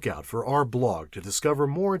on the lookout for our blog to discover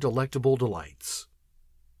more delectable delights.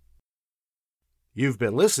 You've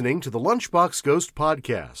been listening to the Lunchbox Ghost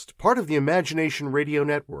Podcast, part of the Imagination Radio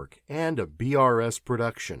Network and a BRS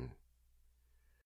production.